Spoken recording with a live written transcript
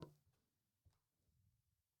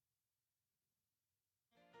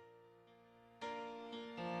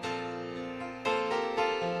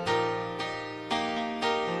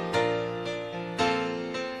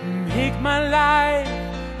make my life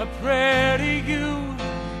a prayer to you.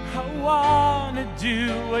 I want to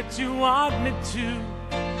do what you want me to.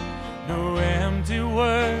 No empty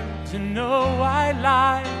words and no white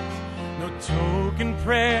lies. No token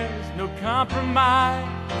prayers, no compromise.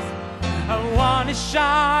 I want to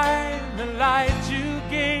shine the light you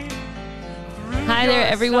gave. Hi there,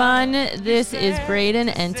 everyone. This is Braden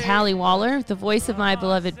and Tally Waller, the Voice of My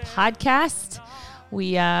Beloved podcast.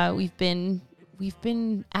 We've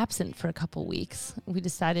been absent for a couple weeks. We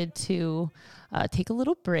decided to take a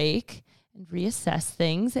little break and reassess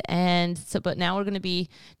things, but now we're going to be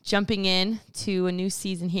jumping in to a new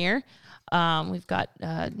season here. We've got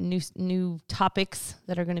new topics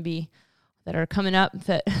that are coming up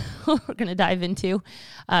that we're going to dive into.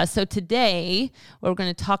 So today, what we're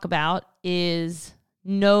going to talk about is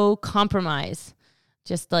no compromise.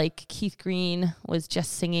 Just like Keith Green was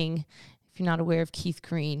just singing. If you're not aware of Keith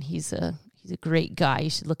Green, he's a great guy. You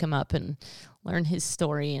should look him up and learn his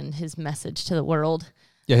story and his message to the world.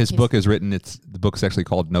 Yeah, his book is written. The book's actually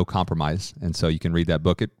called No Compromise, and so you can read that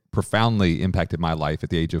book. It profoundly impacted my life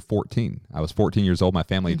at the age of 14. I was 14 years old. My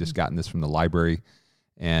family had just gotten this from the library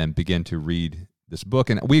and began to read this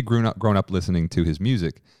book. And we had grown up listening to his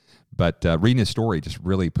music, but reading his story just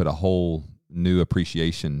really put a whole new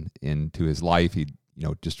appreciation into his life. He,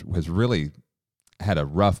 just has really had a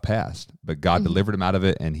rough past, but God delivered him out of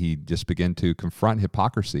it, and he just began to confront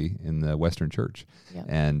hypocrisy in the Western church. Yep.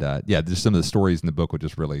 And just some of the stories in the book would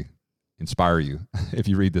just really inspire you if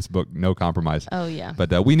you read this book, No Compromise. Oh, yeah.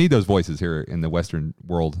 But we need those voices here in the Western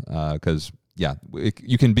world because,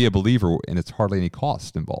 you can be a believer and it's hardly any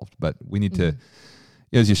cost involved, but we need to,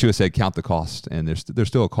 as Yeshua said, count the cost, and there's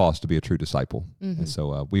still a cost to be a true disciple. And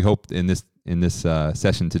so we hope in this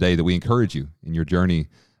session today that we encourage you in your journey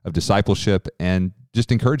of discipleship and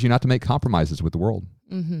just encourage you not to make compromises with the world.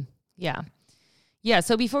 Yeah.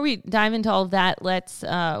 So before we dive into all of that,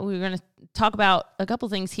 we're going to talk about a couple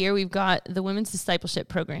things here. We've got the Women's Discipleship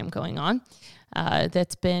Program going on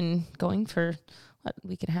that's been going for a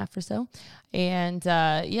week and a half or so. And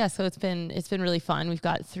so it's been really fun. We've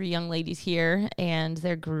got 3 young ladies here, and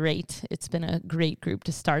they're great. It's been a great group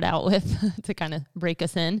to start out with to kind of break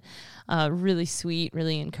us in. Really sweet,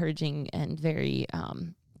 really encouraging, and very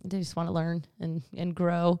they just want to learn and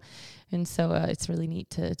grow. And so it's really neat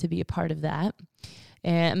to be a part of that.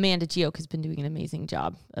 And Amanda Gioke has been doing an amazing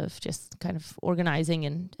job of just kind of organizing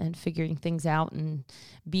and figuring things out and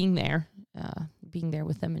being there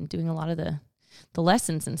with them and doing a lot of the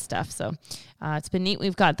lessons and stuff. So it's been neat.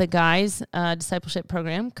 We've got the guys discipleship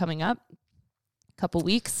program coming up a couple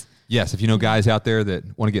weeks. Yes, if you know guys out there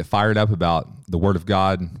that want to get fired up about the Word of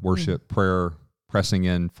God, worship, prayer, pressing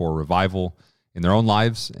in for revival in their own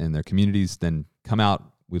lives and their communities, then come out.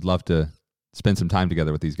 We'd love to spend some time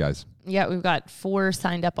together with these guys. Yeah, we've got 4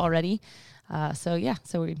 signed up already. So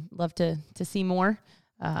we'd love to see more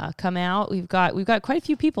come out. We've got quite a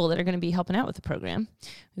few people that are going to be helping out with the program.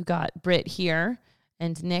 We've got Britt here,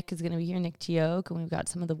 and Nick is going to be here, Nick Gioke, and we've got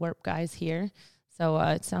some of the Warp guys here. So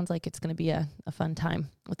it sounds like it's going to be a fun time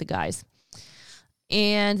with the guys.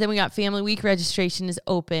 And then we got Family Week. Registration is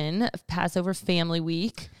open. Passover Family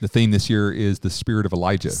Week. The theme this year is the Spirit of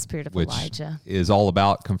Elijah. Which is all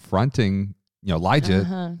about confronting,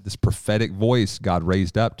 Elijah, this prophetic voice God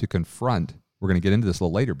raised up to confront. We're going to get into this a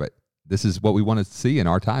little later, but this is what we want to see in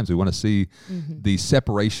our times. We want to see the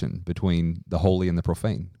separation between the holy and the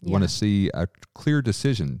profane. We want to see a clear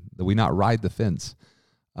decision that we not ride the fence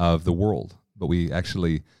of the world, but we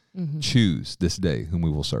actually choose this day whom we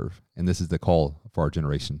will serve. And this is the call for our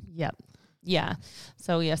generation. Yep. Yeah.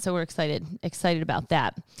 So we're excited about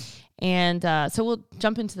that. And so we'll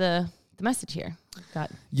jump into the message here. We've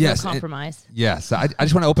got no compromise. Yes. I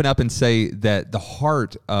just want to open up and say that the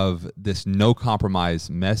heart of this no compromise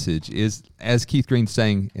message is, as Keith Green's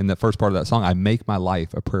saying in the first part of that song, I make my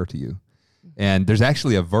life a prayer to you. And there's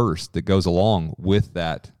actually a verse that goes along with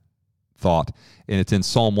that thought, and it's in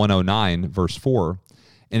Psalm 109, verse 4.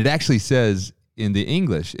 And it actually says, in the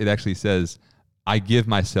English, I give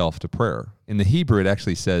myself to prayer. In the Hebrew, it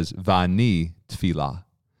actually says, Vani tefillah,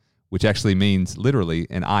 which actually means literally,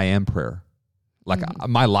 and I am prayer. Like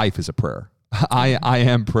my life is a prayer. I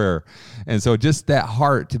am prayer. And so just that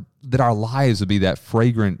heart, that our lives would be that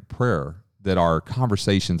fragrant prayer, that our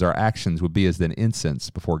conversations, our actions would be as an incense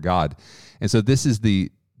before God. And so this is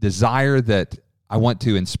the desire that I want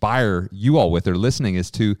to inspire you all with, or listening, is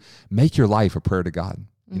to make your life a prayer to God.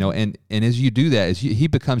 And as you do that, he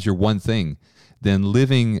becomes your one thing, then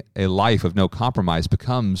living a life of no compromise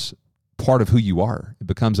becomes part of who you are. It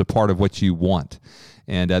becomes a part of what you want.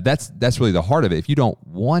 And that's really the heart of it. If you don't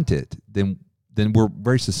want it, then we're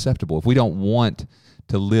very susceptible. If we don't want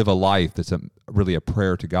to live a life that's really a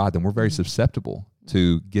prayer to God, then we're very susceptible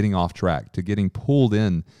to getting off track, to getting pulled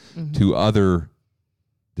in to other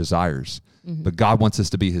desires. But God wants us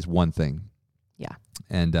to be his one thing. Yeah.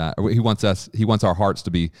 And he wants our hearts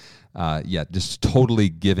to be, just totally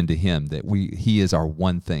given to him, that he is our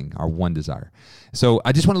one thing, our one desire. So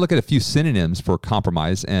I just want to look at a few synonyms for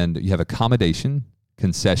compromise, and you have accommodation,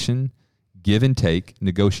 concession, give and take,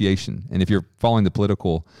 negotiation. And if you're following the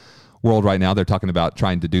political world right now, they're talking about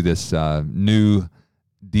trying to do this new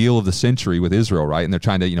deal of the century with Israel, right? And they're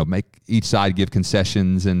trying to, make each side give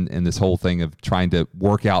concessions and this whole thing of trying to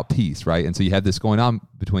work out peace, right? And so you have this going on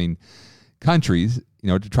between countries,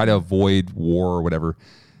 to try to avoid war or whatever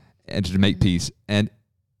and to make peace. And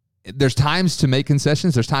there's times to make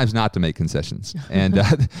concessions, there's times not to make concessions. And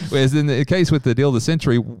as in the case with the deal of the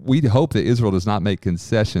century, we hope that Israel does not make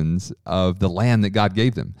concessions of the land that God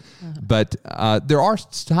gave them. But there are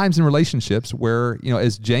times in relationships where,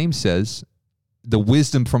 as James says, the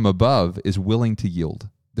wisdom from above is willing to yield.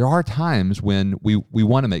 There are times when we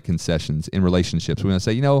want to make concessions in relationships. We want to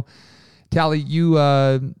say, Tally,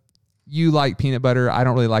 you like peanut butter. I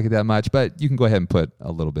don't really like it that much, but you can go ahead and put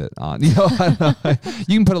a little bit on. You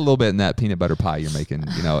can put a little bit in that peanut butter pie you're making,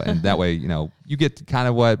 and that way, you get kind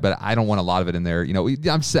of what, but I don't want a lot of it in there.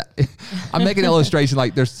 I'm making an illustration,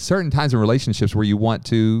 like there's certain times in relationships where you want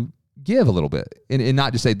to give a little bit and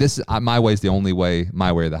not just say, this is my way is the only way,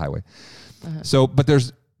 my way or the highway. So, but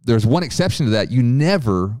there's one exception to that. You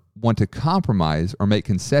never want to compromise or make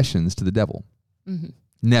concessions to the devil.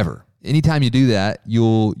 Never. Anytime you do that,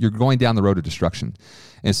 you're going down the road of destruction.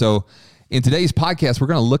 And so in today's podcast, we're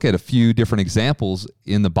going to look at a few different examples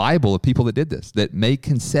in the Bible of people that did this, that made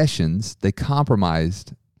concessions, they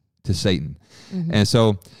compromised to Satan. And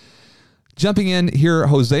so jumping in here,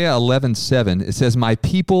 Hosea 11:7, it says, my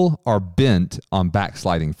people are bent on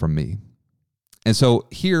backsliding from me. And so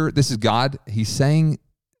here, this is God. He's saying,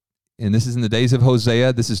 and this is in the days of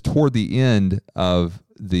Hosea, this is toward the end of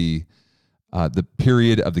the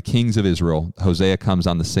period of the kings of Israel. Hosea comes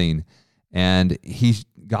on the scene, and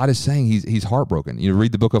God is saying he's heartbroken. You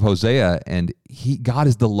read the book of Hosea, and God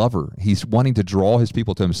is the lover. He's wanting to draw his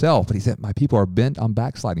people to himself, but he said, my people are bent on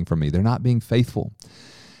backsliding from me. They're not being faithful.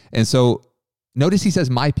 And so notice he says,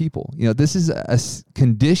 my people. This is a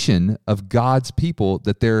condition of God's people,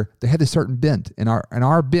 that they have a certain bent. And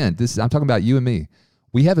our bent, I'm talking about you and me.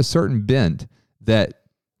 We have a certain bent that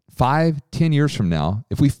 5-10 years from now,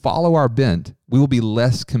 if we follow our bent, we will be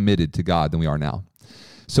less committed to God than we are now.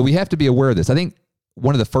 So we have to be aware of this. I think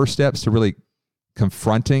one of the first steps to really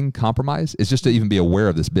confronting compromise is just to even be aware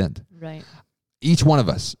of this bent. Right. Each one of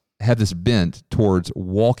us have this bent towards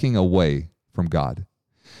walking away from God.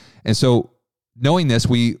 And so knowing this,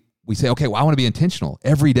 we say, okay, well, I want to be intentional.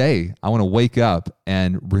 Every day, I want to wake up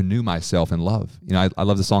and renew myself in love. I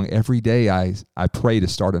love the song, every day I pray to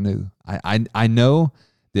start anew. I know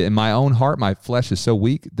that in my own heart, my flesh is so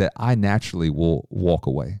weak that I naturally will walk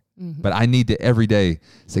away. But I need to every day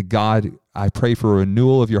say, God, I pray for a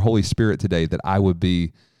renewal of your Holy Spirit today, that I would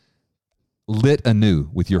be lit anew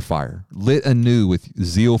with your fire, lit anew with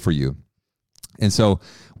zeal for you. And so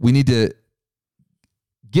we need to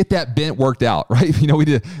get that bent worked out, right? We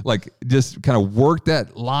need to just kind of work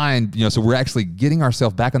that line, so we're actually getting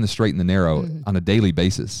ourselves back on the straight and the narrow on a daily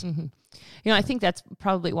basis. I think that's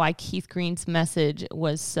probably why Keith Green's message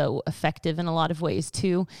was so effective in a lot of ways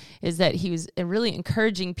too, is that he was really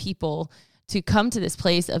encouraging people to come to this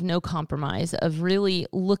place of no compromise, of really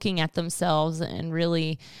looking at themselves and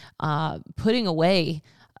really putting away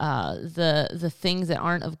the things that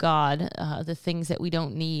aren't of God, the things that we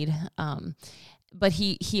don't need. But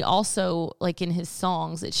he also, like in his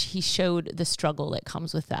songs, he showed the struggle that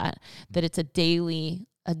comes with that it's a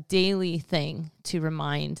daily thing to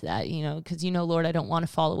remind that, because Lord, I don't want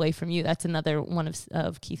to fall away from you. That's another one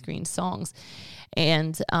of Keith Green's songs.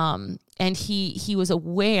 And he was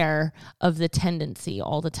aware of the tendency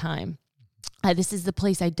all the time. This is the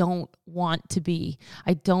place I don't want to be.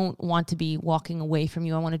 I don't want to be walking away from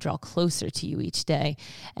you. I want to draw closer to you each day.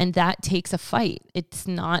 And that takes a fight. It's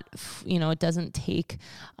not, it doesn't take,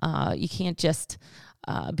 you can't just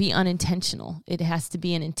be unintentional. It has to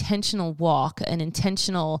be an intentional walk, an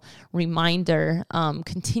intentional reminder,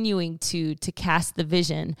 continuing to cast the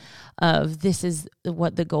vision of this is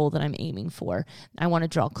what the goal that I'm aiming for. I want to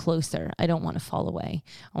draw closer. I don't want to fall away.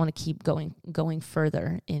 I want to keep going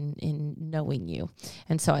further in knowing you.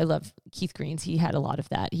 And so I love Keith Green's. He had a lot of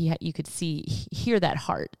that. You could hear that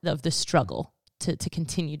heart of the struggle to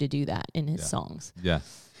continue to do that in his songs. Yeah.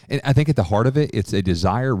 And I think at the heart of it, it's a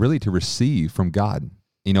desire really to receive from God.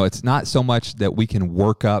 It's not so much that we can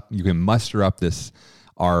work up, you can muster up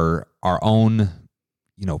our own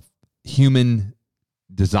human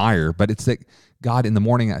desire, but it's that God, in the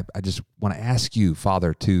morning, I just want to ask you,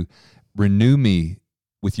 Father, to renew me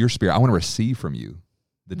with your Spirit. I want to receive from you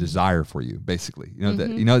the desire for you, basically.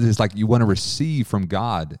 It's like you want to receive from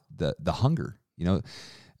God the hunger.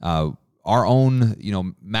 Our own,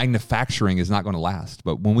 manufacturing is not going to last.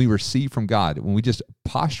 But when we receive from God, when we just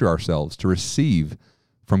posture ourselves to receive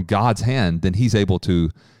from God's hand, then He's able to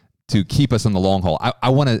keep us on the long haul. I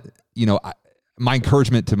want to, my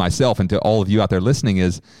encouragement to myself and to all of you out there listening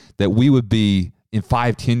is that we would be, in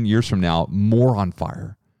 5-10 years from now, more on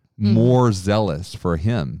fire, more zealous for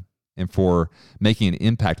Him and for making an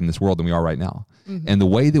impact in this world than we are right now. And the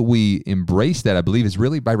way that we embrace that, I believe, is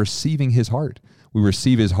really by receiving His heart. We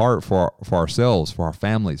receive His heart for ourselves, for our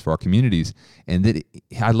families, for our communities. And that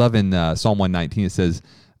I love in Psalm 119, it says,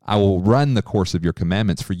 I will run the course of your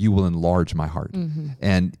commandments, for you will enlarge my heart.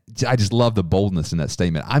 And I just love the boldness in that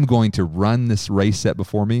statement. I'm going to run this race set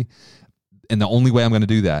before me. And the only way I'm going to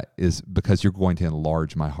do that is because you're going to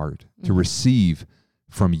enlarge my heart, to receive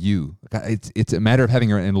from you. It's a matter of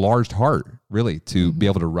having an enlarged heart, really, to be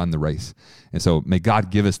able to run the race. And so may God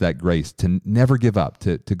give us that grace to never give up,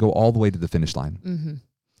 to go all the way to the finish line.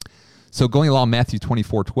 So going along Matthew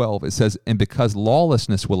 24:12, it says, and because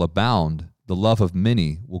lawlessness will abound, the love of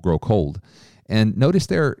many will grow cold. And notice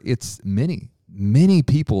there, it's many. Many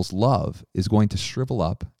people's love is going to shrivel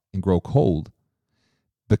up and grow cold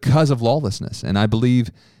because of lawlessness. And I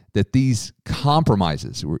believe that these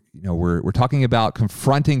compromises, we're talking about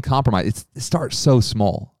confronting compromise. It starts so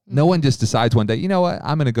small. No one just decides one day, you know what,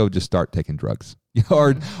 I'm going to go just start taking drugs,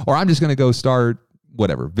 or I'm just going to go start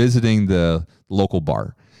visiting the local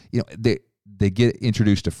bar. They get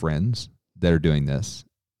introduced to friends that are doing this,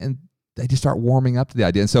 and they just start warming up to the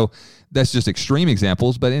idea. And so that's just extreme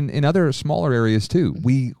examples, but in other smaller areas too,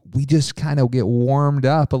 we just kind of get warmed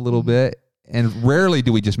up a little bit. And rarely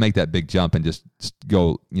do we just make that big jump and just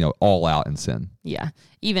go, all out in sin. Yeah.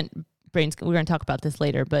 Even we're going to talk about this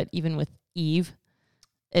later, but even with Eve,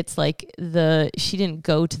 it's like she didn't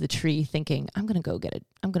go to the tree thinking, I'm going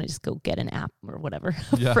to just go get an apple or whatever,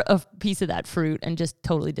 a piece of that fruit and just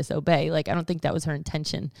totally disobey. Like, I don't think that was her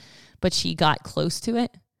intention, but she got close to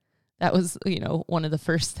it. That was, one of the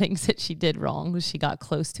first things that she did wrong was she got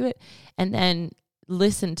close to it. And then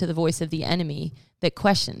listened to the voice of the enemy that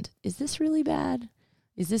questioned, is this really bad?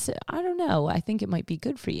 Is this, I don't know. I think it might be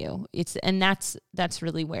good for you. And that's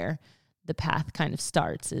really where the path kind of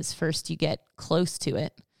starts, is first you get close to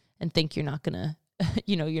it and think you're not going to,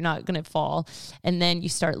 you're not going to fall. And then you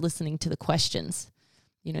start listening to the questions.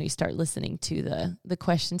 You start listening to the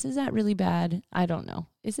questions. Is that really bad? I don't know.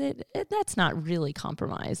 Is it? That's not really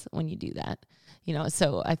compromise when you do that.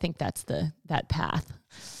 So I think that's that path.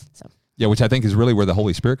 So. Yeah, which I think is really where the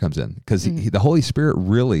Holy Spirit comes in, because the Holy Spirit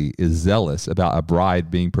really is zealous about a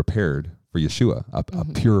bride being prepared for Yeshua, a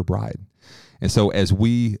pure bride. And so as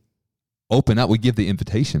we open up, we give the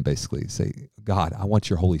invitation, basically, say, God, I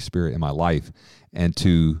want your Holy Spirit in my life, and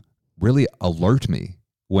to really alert me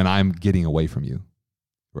when I'm getting away from you.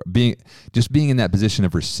 Being in that position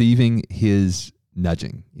of receiving His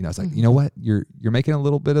nudging. It's like, you know what, you're making a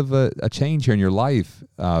little bit of a change here in your life.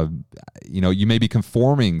 You may be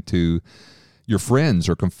conforming to your friends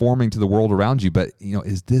or conforming to the world around you, but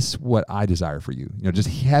is this what I desire for you? Just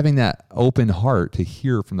having that open heart to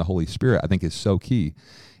hear from the Holy Spirit, I think, is so key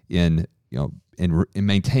in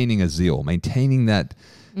maintaining a zeal, maintaining that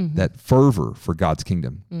fervor for God's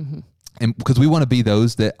kingdom. And because we want to be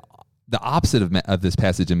those that, the opposite of this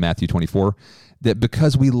passage in Matthew 24, that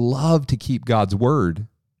because we love to keep God's word,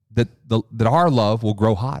 that our love will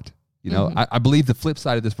grow hot. I believe the flip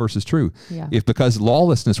side of this verse is true. Yeah. If because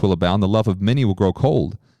lawlessness will abound, the love of many will grow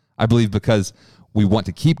cold. I believe because we want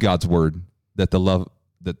to keep God's word, that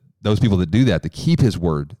those people that do that, to keep His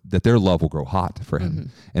word, that their love will grow hot for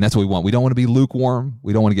Him. And that's what we want. We don't want to be lukewarm.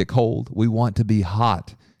 We don't want to get cold. We want to be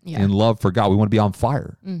hot in love for God. We want to be on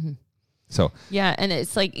fire. So yeah, and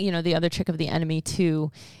it's like, the other trick of the enemy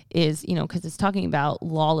too is, because it's talking about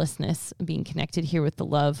lawlessness being connected here with the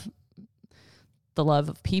love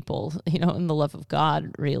of people, and the love of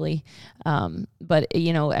God, really. But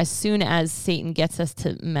as soon as Satan gets us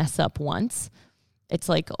to mess up once, it's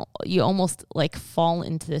like you almost like fall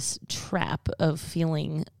into this trap of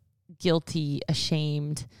feeling guilty,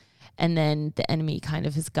 ashamed. And then the enemy kind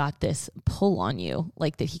of has got this pull on you,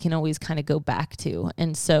 like that he can always kind of go back to.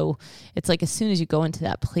 And so it's like as soon as you go into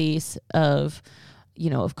that place of,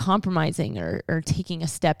 of compromising or taking a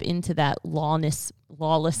step into that lawless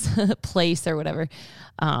place or whatever,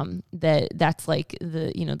 that's like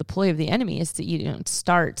the ploy of the enemy is to, it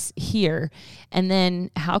starts here. And then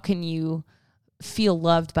how can you feel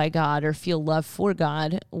loved by God or feel love for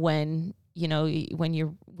God when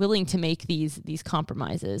you're willing to make these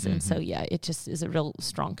compromises. And so, yeah, it just is a real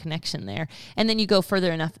strong connection there. And then you go far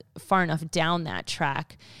enough down that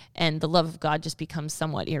track, and the love of God just becomes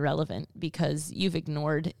somewhat irrelevant because you've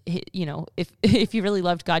ignored, if you really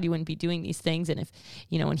loved God, you wouldn't be doing these things. And if,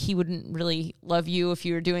 and he wouldn't really love you if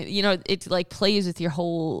you were doing, it like plays with your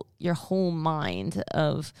whole mind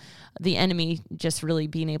of the enemy just really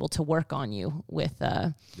being able to work on you with,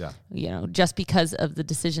 just because of the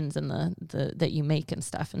decisions and the that you make and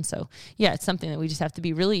stuff. And so, yeah, it's something that we just have to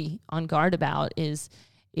be really on guard about is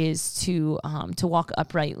to walk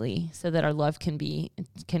uprightly so that our love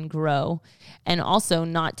can grow, and also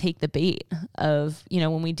not take the bait of,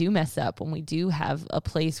 when we do mess up, when we do have a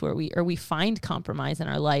place where we find compromise in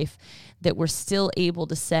our life, that we're still able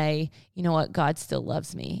to say, you know what, God still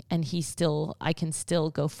loves me, and I can still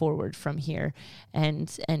go forward from here and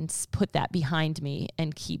put that behind me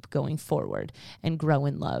and keep going forward and grow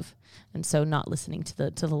in love. And so not listening to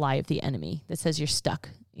the lie of the enemy that says you're stuck.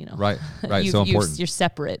 Right. So important. You're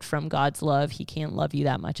separate from God's love. He can't love you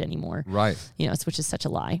that much anymore. Right. Which is such a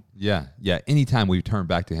lie. Yeah. Anytime we turn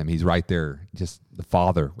back to him, he's right there, just the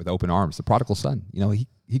Father with open arms, the prodigal son.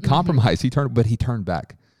 He compromised. He turned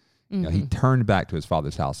back. He turned back to his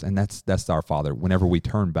Father's house, and that's our Father. Whenever we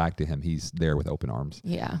turn back to him, he's there with open arms.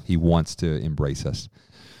 Yeah. He wants to embrace us.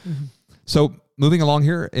 So moving along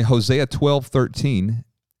here in Hosea 12:13,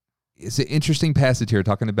 it's an interesting passage here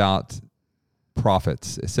talking about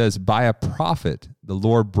prophets. It says, by a prophet, the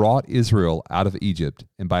Lord brought Israel out of Egypt,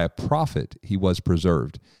 and by a prophet, he was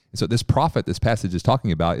preserved. And so this prophet this passage is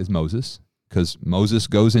talking about is Moses, because Moses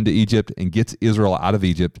goes into Egypt and gets Israel out of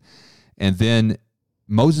Egypt. And then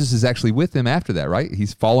Moses is actually with them after that, right?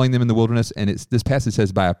 He's following them in the wilderness. And this passage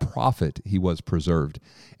says, by a prophet, he was preserved.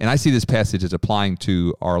 And I see this passage as applying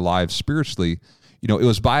to our lives spiritually. It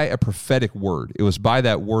was by a prophetic word. It was by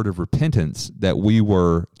that word of repentance that we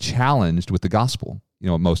were challenged with the gospel.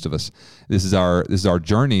 Most of us, this is our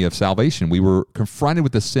journey of salvation. We were confronted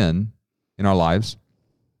with the sin in our lives.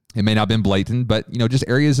 It may not have been blatant, but, just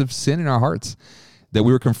areas of sin in our hearts that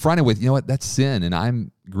we were confronted with. What, that's sin, and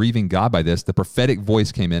I'm grieving God by this. The prophetic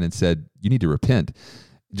voice came in and said, you need to repent.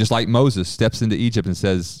 Just like Moses steps into Egypt and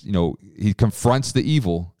says, he confronts the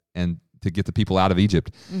evil and to get the people out of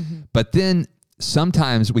Egypt. But then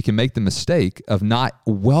sometimes we can make the mistake of not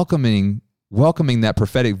welcoming that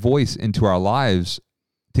prophetic voice into our lives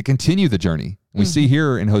to continue the journey. We see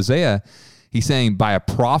here in Hosea, he's saying by a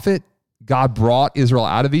prophet, God brought Israel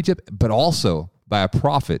out of Egypt, but also by a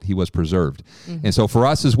prophet, he was preserved. And so for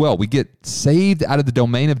us as well, we get saved out of the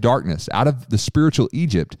domain of darkness, out of the spiritual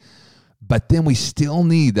Egypt, but then we still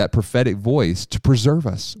need that prophetic voice to preserve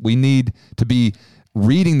us. We need to be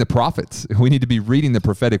reading the prophets. We need to be reading the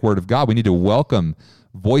prophetic word of God. We need to welcome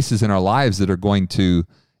voices in our lives that are going to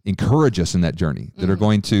encourage us in that journey, that are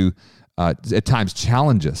going to, at times,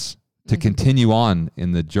 challenge us to continue on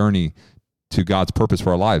in the journey to God's purpose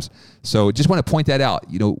for our lives. So just want to point that out.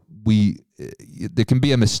 There can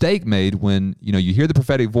be a mistake made when, you hear the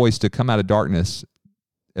prophetic voice to come out of darkness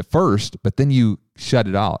at first, but then you shut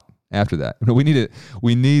it out after that.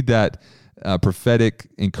 We need that prophetic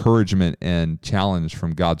encouragement and challenge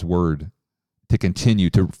from God's word to continue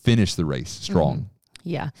to finish the race strong.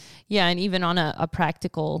 Yeah. And even on a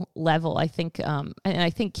practical level, I think, and I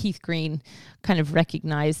think Keith Green kind of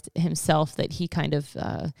recognized himself that he kind of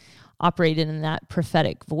operated in that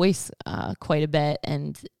prophetic voice quite a bit,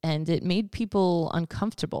 and it made people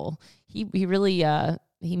uncomfortable. He really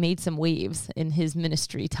he made some waves in his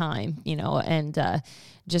ministry time, and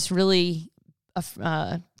just really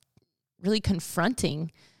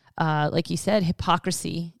confronting, like you said,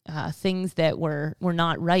 hypocrisy, things that were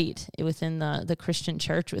not right within the Christian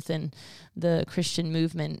church, within the Christian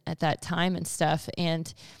movement at that time and stuff.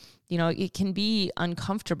 And, it can be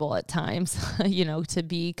uncomfortable at times, to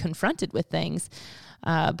be confronted with things.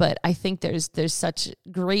 But I think there's such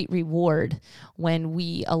great reward when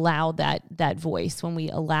we allow that voice, when we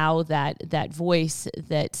allow that voice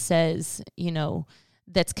that says,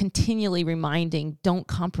 that's continually reminding, don't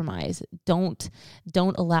compromise, don't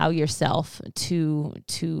allow yourself to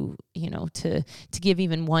give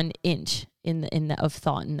even 1 inch of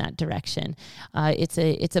thought in that direction.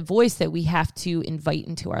 It's a voice that we have to invite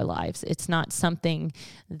into our lives. It's not something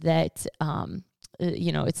that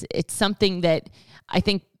it's something that I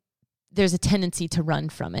think there's a tendency to run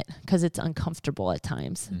from it because it's uncomfortable at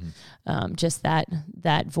times. Just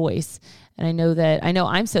that voice. And I know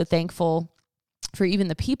I'm so thankful for even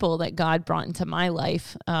the people that God brought into my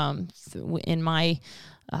life, throughout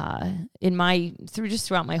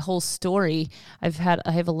my whole story. I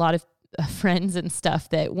have a lot of friends and stuff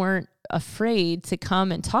that weren't afraid to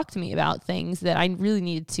come and talk to me about things that I really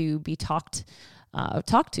needed to be talked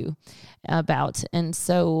to about. And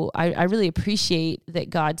so I really appreciate that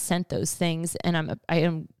God sent those things. And I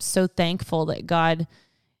am so thankful that God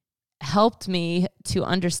helped me to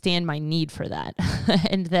understand my need for that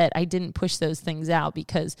and that I didn't push those things out,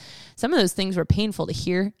 because some of those things were painful to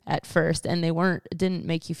hear at first, and didn't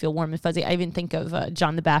make you feel warm and fuzzy. I even think of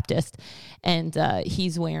John the Baptist, and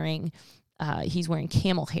he's wearing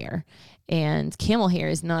camel hair, and camel hair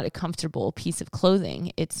is not a comfortable piece of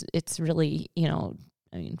clothing. It's really, I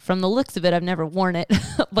mean, from the looks of it, I've never worn it,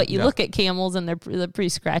 but you look at camels and they're pretty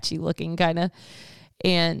scratchy looking kind of.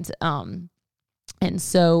 And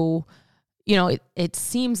so, it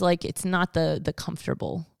seems like it's not the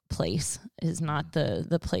comfortable place, is not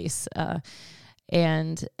the place.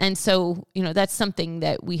 And so, that's something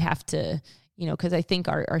that we have to, because I think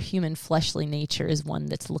our human fleshly nature is one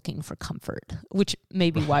that's looking for comfort, which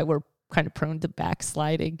may be why we're kind of prone to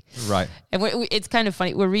backsliding. Right. And it's kind of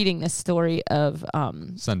funny. We're reading this story of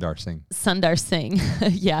Sundar Singh.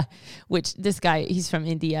 Yeah. Which this guy, he's from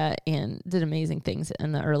India and did amazing things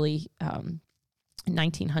in the early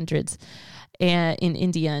 1900s and in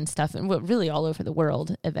India and stuff, and really all over the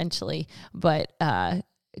world eventually. But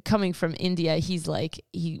coming from India, he's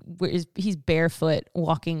barefoot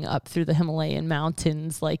walking up through the Himalayan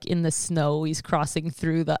mountains, like in the snow. He's crossing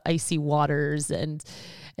through the icy waters and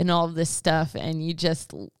all of this stuff. And you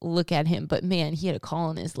just look at him, but man, he had a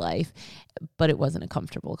call in his life, but it wasn't a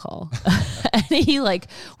comfortable call. And he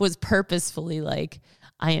was purposefully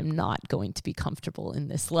I am not going to be comfortable in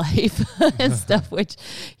this life and stuff, which,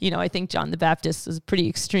 I think John the Baptist was pretty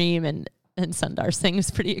extreme and Sundar Singh is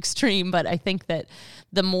pretty extreme, but I think that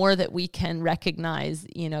the more that we can recognize,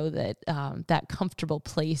 that that comfortable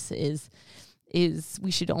place is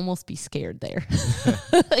we should almost be scared there.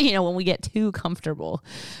 When we get too comfortable,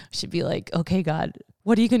 we should be like, okay, God,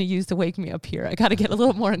 what are you going to use to wake me up here? I got to get a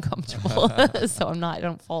little more uncomfortable so I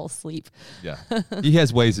don't fall asleep. Yeah. He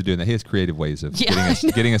has ways of doing that. He has creative ways of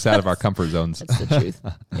getting us out of our comfort zones. That's the truth.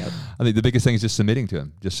 Yep. I think the biggest thing is just submitting to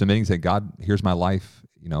him, saying, God, here's my life,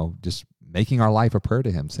 just making our life a prayer to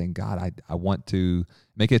him, saying, God, I want to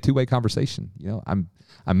make it a two-way conversation.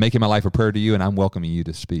 I'm making my life a prayer to you, and I'm welcoming you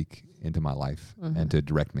to speak into my life and to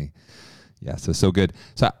direct me. Yeah, so good.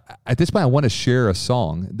 So at this point, I want to share a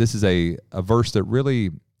song. This is a verse that really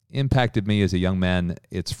impacted me as a young man.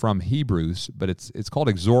 It's from Hebrews, but it's called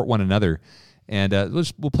Exhort One Another. And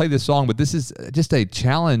we'll play this song, but this is just a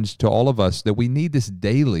challenge to all of us that we need this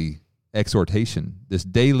daily exhortation, this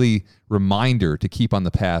daily reminder to keep on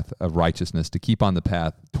the path of righteousness, to keep on the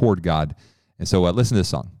path toward God. And so listen to this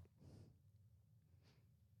song.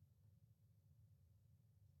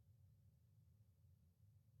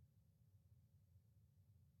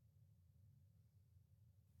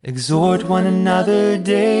 Exhort one another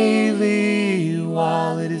daily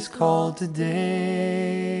while it is called today,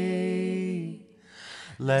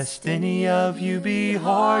 lest any of you be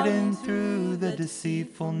hardened through the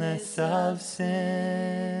deceitfulness of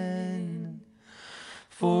sin.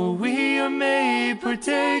 For we are made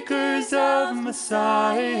partakers of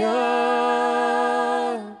Messiah,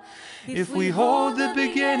 if we hold the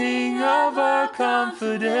beginning of our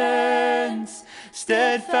confidence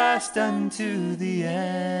steadfast unto the end.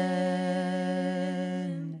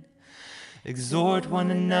 Exhort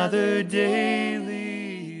one another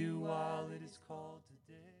daily while it is called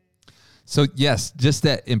today. So yes, just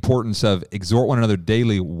that importance of exhort one another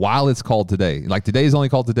daily while it's called today. Like today is only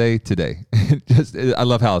called today. I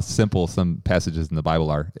love how simple some passages in the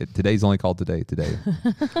Bible are. Today's only called today.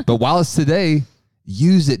 But while it's today,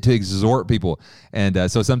 use it to exhort people.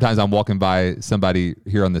 And so sometimes I'm walking by somebody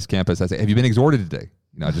here on this campus. I say, have you been exhorted today?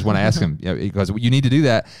 I just want to ask them, because you need to do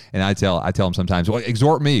that. And I tell them sometimes, well,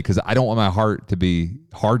 exhort me, because I don't want my heart to be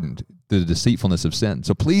hardened through the deceitfulness of sin.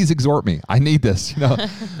 So please exhort me. I need this,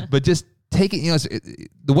 but just take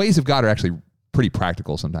it, the ways of God are actually pretty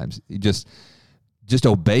practical sometimes. You just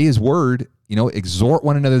obey his word, exhort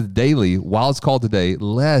one another daily while it's called today,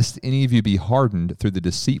 lest any of you be hardened through the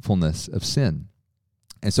deceitfulness of sin.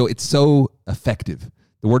 And so it's so effective.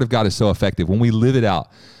 The word of God is so effective. When we live it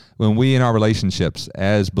out, when we in our relationships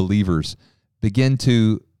as believers begin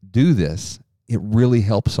to do this, it really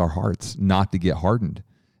helps our hearts not to get hardened,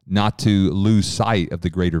 not to lose sight of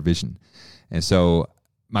the greater vision. And so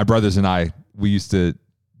my brothers and I, we used to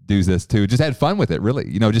do this too, just had fun with it,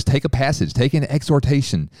 really. Just take a passage, take an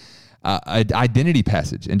exhortation, an identity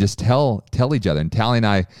passage, and just tell each other. And Tally and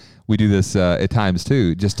I, we do this at times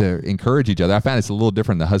too, just to encourage each other. I found it's a little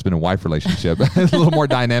different than the husband and wife relationship. There's a little more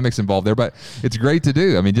dynamics involved there, but it's great to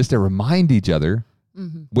do. I mean, just to remind each other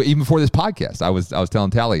Well, even before this podcast, I was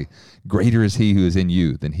telling Tally, greater is he who is in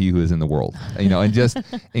you than he who is in the world. And just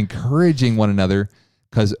encouraging one another,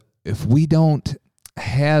 because if we don't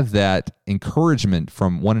have that encouragement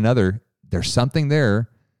from one another, there's something there.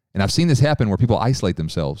 And I've seen this happen where people isolate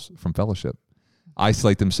themselves from fellowship,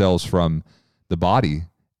 isolate themselves from the body,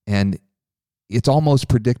 and it's almost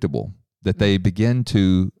predictable that they begin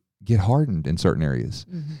to get hardened in certain areas.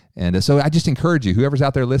 And so I just encourage you, whoever's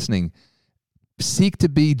out there listening, seek to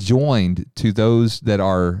be joined to those that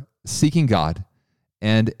are seeking God,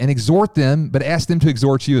 and exhort them, but ask them to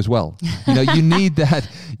exhort you as well. You need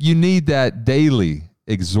that daily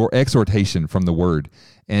exhortation from the Word.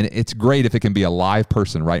 And it's great if it can be a live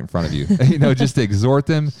person right in front of you, just to exhort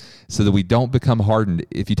them so that we don't become hardened.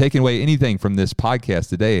 If you take away anything from this podcast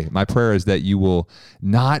today, my prayer is that you will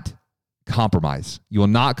not compromise. You will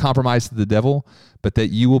not compromise to the devil, but that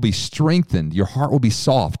you will be strengthened. Your heart will be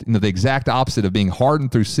soft. The exact opposite of being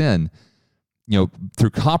hardened through sin,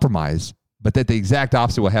 through compromise, but that the exact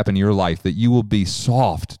opposite will happen in your life, that you will be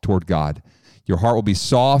soft toward God. Your heart will be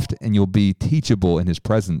soft, and you'll be teachable in his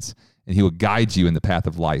presence, and he will guide you in the path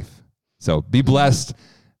of life. So be blessed.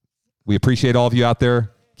 We appreciate all of you out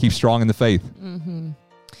there. Keep strong in the faith.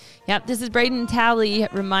 Yep, this is Braden Talley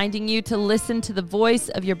reminding you to listen to the voice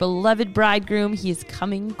of your beloved bridegroom. He is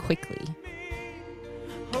coming quickly.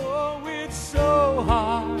 Oh, it's so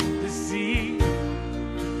hard to see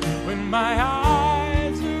when my eyes